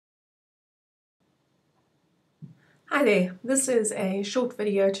Hi there, this is a short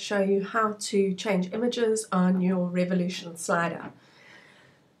video to show you how to change images on your Revolution slider.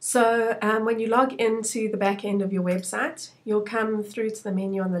 So when you log into the back end of your website, you'll come through to the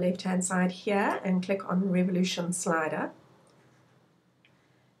menu on the left hand side here and click on Revolution slider.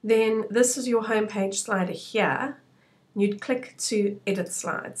 Then this is your homepage slider here. You'd click to edit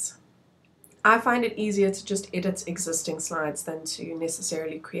slides. I find it easier to just edit existing slides than to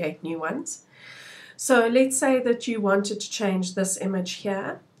necessarily create new ones. So let's say that you wanted to change this image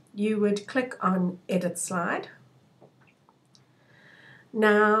here. You would click on Edit Slide.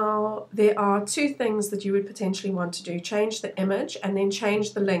 Now there are two things that you would potentially want to do. Change the image and then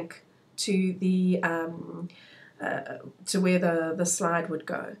change the link to the to where the slide would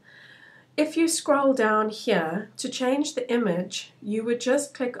go. If you scroll down here, to change the image, you would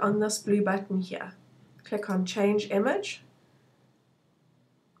just click on this blue button here. Click on Change Image.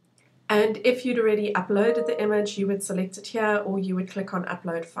 And if you'd already uploaded the image, you would select it here, or you would click on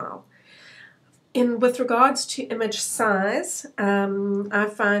Upload File. With regards to image size, I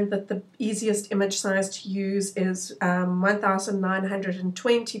find that the easiest image size to use is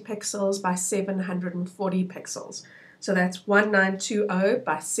 1920 pixels by 740 pixels. So that's 1920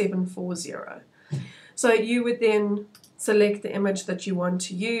 by 740. So you would then select the image that you want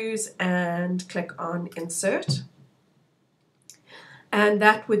to use and click on Insert. And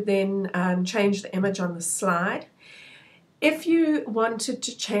that would then change the image on the slide. If you wanted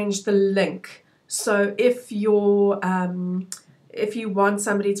to change the link, so if you want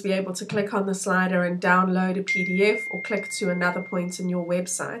somebody to be able to click on the slider and download a PDF or click to another point in your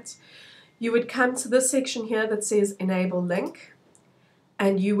website, you would come to this section here that says Enable Link,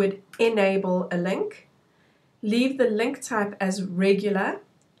 and you would enable a link, leave the link type as regular,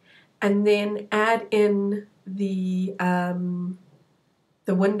 and then add in the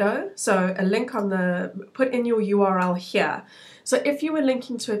window, so a link on put in your URL here. So if you were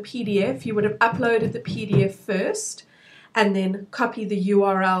linking to a PDF, you would have uploaded the PDF first and then copy the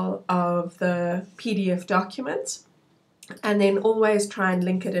URL of the PDF document and then always try and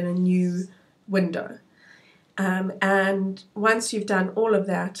link it in a new window. And once you've done all of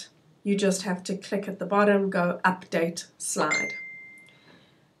that, you just have to click at the bottom, go Update Slide.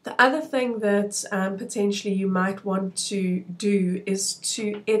 The other thing that potentially you might want to do is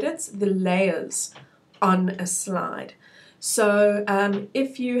to edit the layers on a slide. So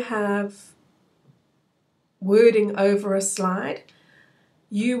if you have wording over a slide,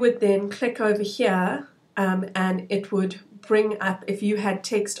 you would then click over here and it would bring up, if you had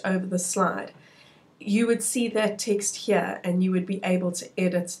text over the slide, you would see that text here and you would be able to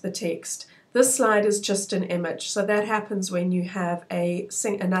edit the text. This slide is just an image, so that happens when you have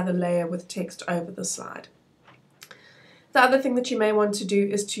another layer with text over the slide. The other thing that you may want to do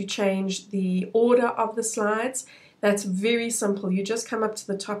is to change the order of the slides. That's very simple. You just come up to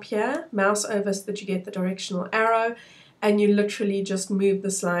the top here, mouse over so that you get the directional arrow, and you literally just move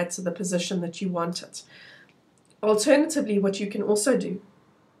the slide to the position that you want it. Alternatively, what you can also do,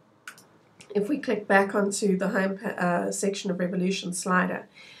 if we click back onto the home section of Revolution slider,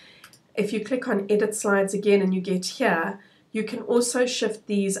 if you click on Edit Slides again and you get here, you can also shift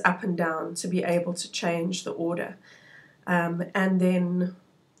these up and down to be able to change the order. And then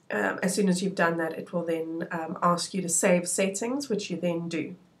as soon as you've done that, it will then ask you to save settings, which you then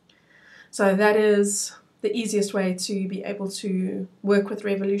do. So that is the easiest way to be able to work with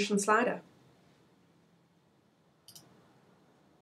Revolution slider.